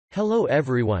Hello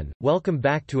everyone, welcome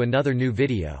back to another new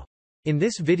video. In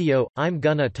this video, I'm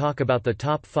gonna talk about the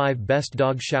top 5 best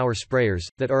dog shower sprayers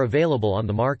that are available on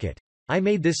the market. I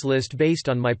made this list based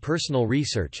on my personal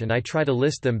research and I try to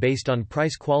list them based on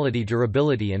price, quality,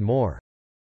 durability and more.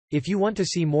 If you want to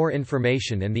see more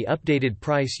information and the updated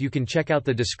price, you can check out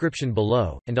the description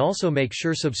below, and also make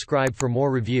sure subscribe for more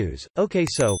reviews. Okay,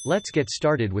 so let's get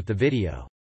started with the video.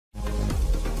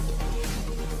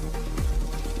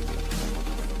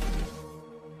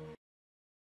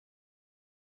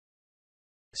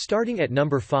 Starting at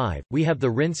number 5, we have the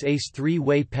Rinse Ace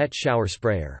 3-Way Pet Shower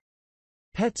Sprayer.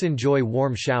 Pets enjoy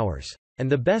warm showers.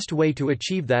 And the best way to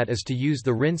achieve that is to use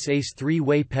the Rinse Ace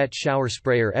 3-Way Pet Shower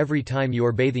Sprayer every time you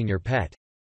are bathing your pet.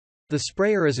 The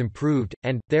sprayer is improved,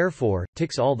 and, therefore,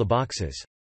 ticks all the boxes.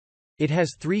 It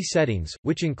has 3 settings,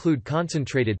 which include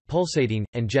concentrated, pulsating,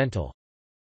 and gentle.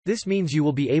 This means you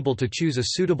will be able to choose a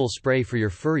suitable spray for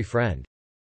your furry friend.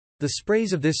 The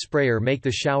sprays of this sprayer make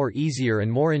the shower easier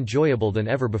and more enjoyable than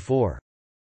ever before.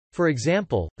 For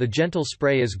example, the gentle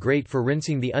spray is great for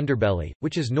rinsing the underbelly,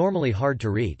 which is normally hard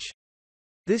to reach.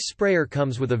 This sprayer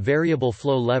comes with a variable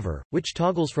flow lever, which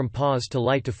toggles from pause to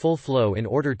light to full flow in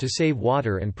order to save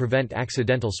water and prevent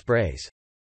accidental sprays.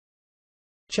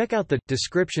 Check out the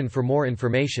description for more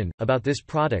information about this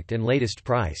product and latest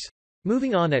price.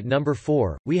 Moving on, at number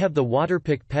 4, we have the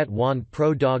Waterpik Pet Wand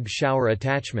Pro Dog Shower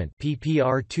Attachment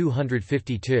PPR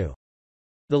 252.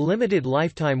 The limited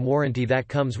lifetime warranty that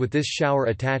comes with this shower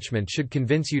attachment should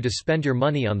convince you to spend your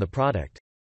money on the product.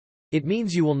 It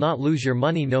means you will not lose your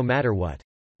money no matter what.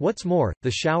 What's more, the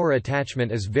shower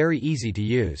attachment is very easy to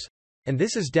use. And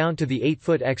this is down to the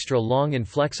 8-foot extra long and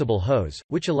flexible hose,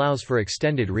 which allows for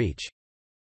extended reach.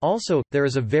 Also, there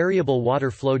is a variable water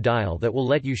flow dial that will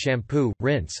let you shampoo,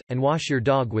 rinse, and wash your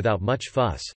dog without much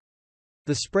fuss.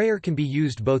 The sprayer can be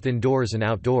used both indoors and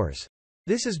outdoors.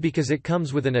 This is because it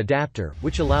comes with an adapter,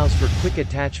 which allows for quick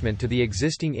attachment to the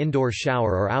existing indoor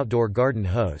shower or outdoor garden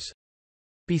hose.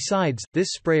 Besides,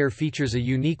 this sprayer features a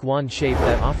unique wand shape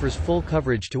that offers full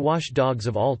coverage to wash dogs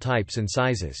of all types and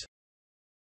sizes.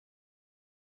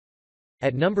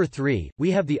 At number 3,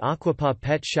 we have the Aquapaw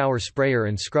Pet Shower Sprayer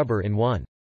and Scrubber in one.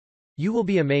 You will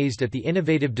be amazed at the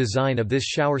innovative design of this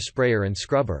shower sprayer and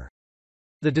scrubber.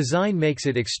 The design makes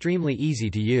it extremely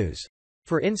easy to use.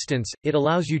 For instance, it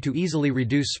allows you to easily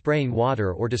reduce spraying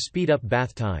water or to speed up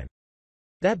bath time.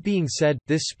 That being said,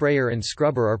 this sprayer and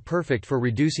scrubber are perfect for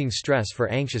reducing stress for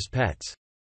anxious pets.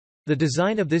 The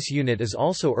design of this unit is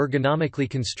also ergonomically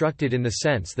constructed in the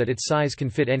sense that its size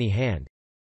can fit any hand.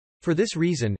 For this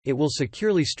reason, it will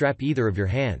securely strap either of your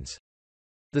hands.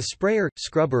 The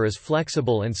sprayer/scrubber is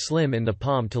flexible and slim in the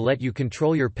palm to let you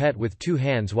control your pet with 2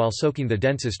 hands while soaking the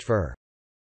densest fur.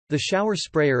 The shower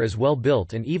sprayer is well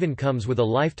built and even comes with a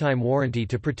lifetime warranty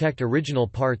to protect original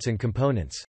parts and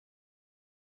components.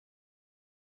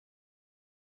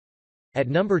 At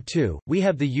number 2, we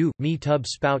have the YOO.MEE Tub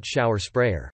Spout Shower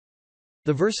Sprayer.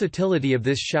 The versatility of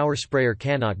this shower sprayer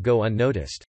cannot go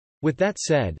unnoticed. With that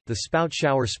said, the Spout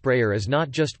shower sprayer is not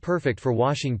just perfect for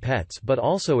washing pets but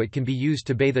also it can be used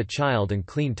to bathe a child and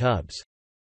clean tubs.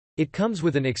 It comes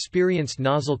with an experienced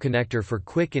nozzle connector for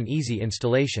quick and easy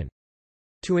installation.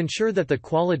 To ensure that the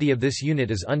quality of this unit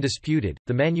is undisputed,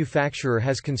 the manufacturer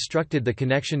has constructed the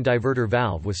connection diverter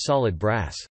valve with solid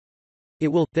brass. It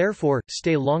will, therefore,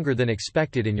 stay longer than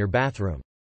expected in your bathroom.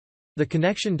 The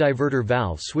connection diverter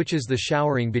valve switches the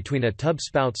showering between a tub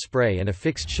spout spray and a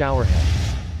fixed showerhead.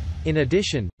 In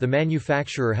addition, the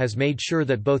manufacturer has made sure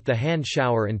that both the hand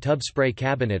shower and tub spray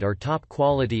cabinet are top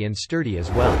quality and sturdy as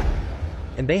well.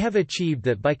 And they have achieved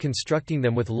that by constructing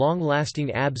them with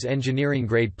long-lasting ABS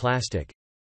engineering-grade plastic.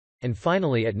 And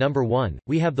finally, at number 1,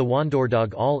 we have the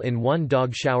Wondurdog All-in-One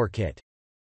Dog Shower Kit.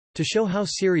 To show how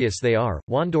serious they are,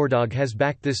 Wondurdog has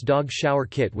backed this dog shower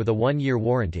kit with a 1-year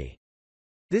warranty.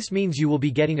 This means you will be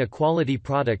getting a quality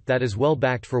product that is well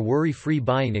backed for worry-free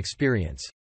buying experience.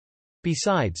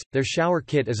 Besides, their shower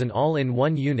kit is an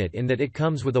all-in-one unit in that it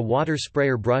comes with a water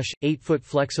sprayer brush, 8-foot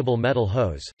flexible metal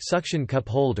hose, suction cup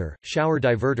holder, shower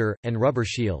diverter, and rubber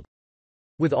shield.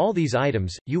 With all these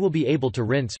items, you will be able to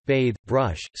rinse, bathe,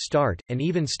 brush, start, and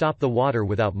even stop the water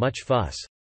without much fuss.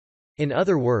 In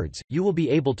other words, you will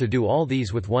be able to do all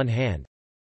these with one hand.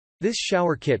 This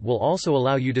shower kit will also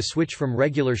allow you to switch from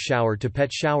regular shower to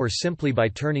pet shower simply by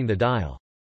turning the dial.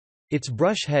 Its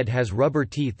brush head has rubber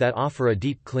teeth that offer a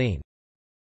deep clean.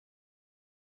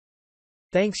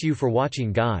 Thanks you for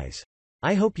watching, guys.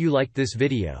 I hope you liked this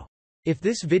video. If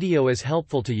this video is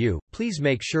helpful to you, please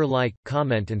make sure like,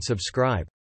 comment and subscribe.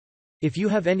 If you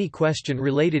have any question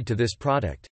related to this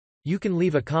product, you can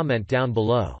leave a comment down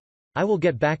below. I will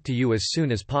get back to you as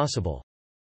soon as possible.